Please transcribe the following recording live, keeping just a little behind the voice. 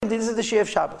this is the Shia of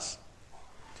Shabbos.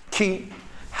 Ki,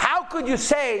 how could you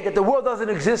say that the world doesn't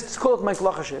exist? It's called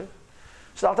Meiklachashiv.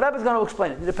 So Alter Rebbe is going to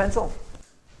explain it. Need a pencil?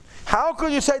 How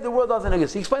could you say the world doesn't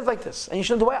exist? He explains like this. And you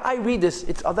should know the way I read this,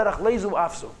 it's Adarach Lezu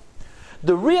Afsu.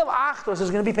 The real Achtos is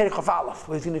going to be Perek Chaf Aleph,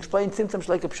 where he's going to explain Tzimtzum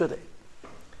Shleika Pshutei.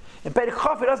 In Perek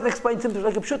Chaf, he doesn't explain Tzimtzum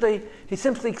Shleika Pshutei, he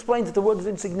simply explains that the world is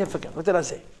insignificant. What did I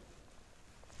say?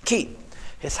 Ki.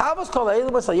 His Havas Kol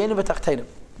Ha'elim V'Sayenim V'Tachtenim.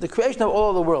 The creation of all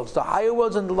of the worlds, the higher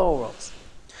worlds and the lower worlds.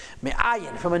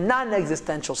 Me'ayin, from a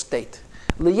non-existential state.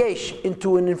 Liyesh,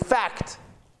 into an in fact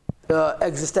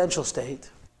existential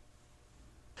state.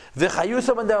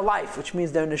 V'chayusam in their life, which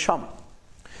means their neshama.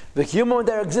 V'kiyumam in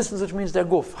their existence, which means their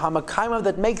guf. Hamakayim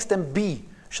that makes them be.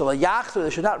 Shalayachzu, they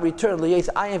should not return. Liyesh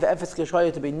ayin v'efetz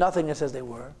k'shaya, to be nothingness as they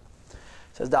were.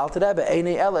 Says the Alter Rebbe,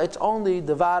 Einei Ela, it's only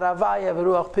the Varavaya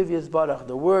V'ruach Pivyas Barach,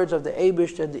 the words of the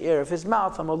Eibush and the air of his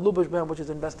mouth, which is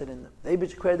invested in them. The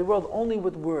Eibush created the world only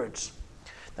with words.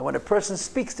 Now when a person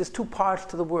speaks, there's two parts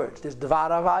to the words. There's the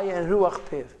Varavaya and Ruach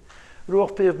Piv.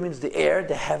 Ruach Piv means the air,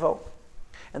 the Hevel.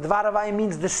 And the Varavaya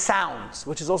means the sounds,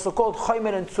 which is also called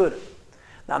Choymer and Tzur.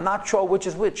 Now I'm not sure which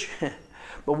is which,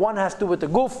 but one has to do with the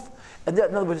Guf, and the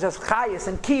other one says Chayas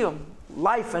and Kiyum.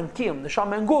 Life and Kiyum, the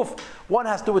Neshama and Guf. One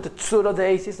has to do with the Tzur of the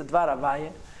Eisis, the Dvar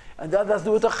Havaya, and the other has to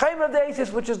do with the Chayim of the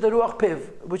Eisis, which is the Ruach Piv,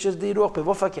 which is the Ruach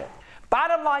Piv.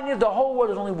 Bottom line is, the whole word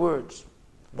is only words.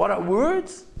 What are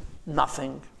words?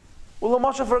 Nothing. Well,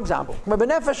 Moshe, for example,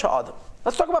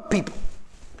 let's talk about people.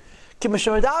 A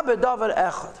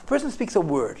person speaks a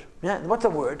word. Yeah? What's a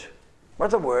word?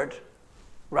 What's a word?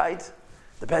 Right?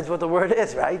 Depends what the word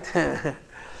is, right?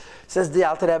 Says the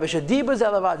Alter Rebbe,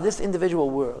 this individual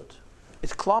word,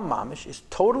 it's klam mamish, is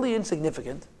totally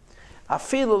insignificant. When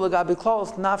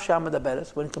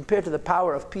compared to the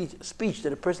power of speech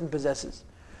that a person possesses,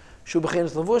 which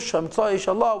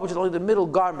is only the middle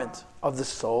garment of the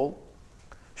soul,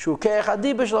 which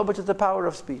is the power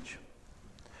of speech.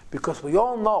 Because we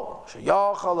all know, a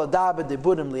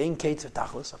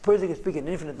person can speak an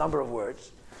infinite number of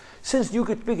words. Since you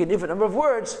could speak an infinite number of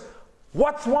words,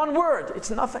 what's one word? It's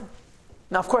nothing.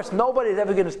 Now, of course, nobody is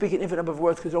ever going to speak an infinite number of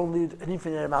words because you only need an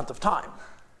infinite amount of time.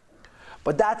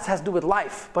 But that has to do with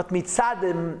life. But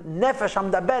mitzadim nefesh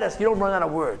hamdaberes, you don't run out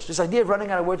of words. This idea of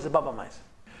running out of words is baba mais.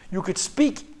 You could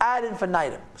speak ad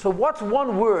infinitum. So what's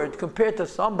one word compared to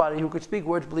somebody who could speak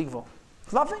words bligvo?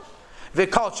 It's nothing.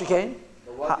 V'kol shekain.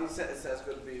 But what he says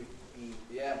could be,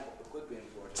 yeah, it could be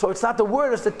important. So it's not the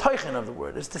word, it's the teichen of the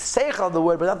word. It's the seichel of the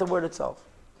word, but not the word itself.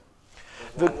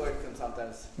 One word can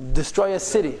sometimes destroy a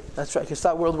city. That's right. You can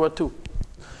start World War II.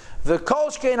 The kol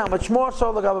shkein, how much more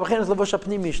so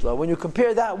when you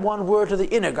compare that one word to the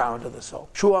inner garment of the soul.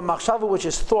 Shua machshava, which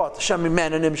is thought,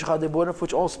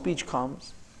 which all speech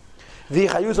comes.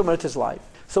 V'chayuzom, it is life.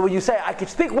 So when you say, I could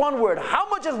speak one word, how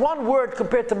much is one word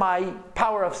compared to my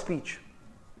power of speech?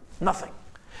 Nothing.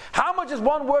 How much is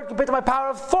one word compared to my power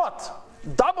of thought?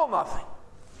 Double nothing.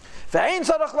 And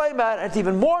it's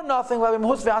even more nothing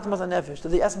to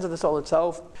the essence of the soul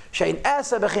itself. Which are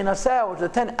the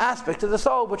 10 aspects of the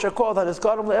soul, which are called,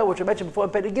 which I mentioned before,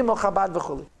 the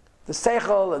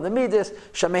seichel and the midas,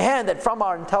 that from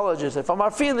our intelligence and from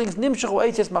our feelings,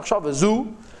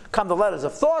 come the letters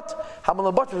of thought,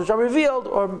 which are revealed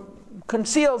or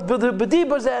concealed,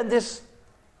 and this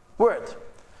word.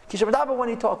 When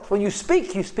he talks, when you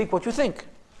speak what you think.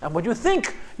 And when you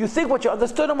think what you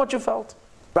understood and what you felt.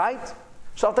 Right?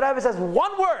 So Alter Rebbe says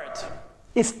one word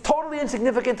is totally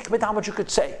insignificant compared to how much you could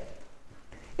say.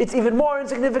 It's even more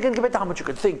insignificant compared to how much you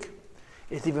could think.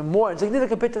 It's even more insignificant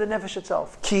compared to the nefesh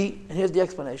itself. Ki, and here's the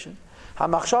explanation.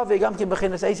 When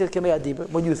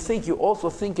you think, you also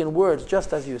think in words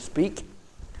just as you speak.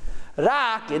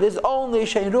 It is only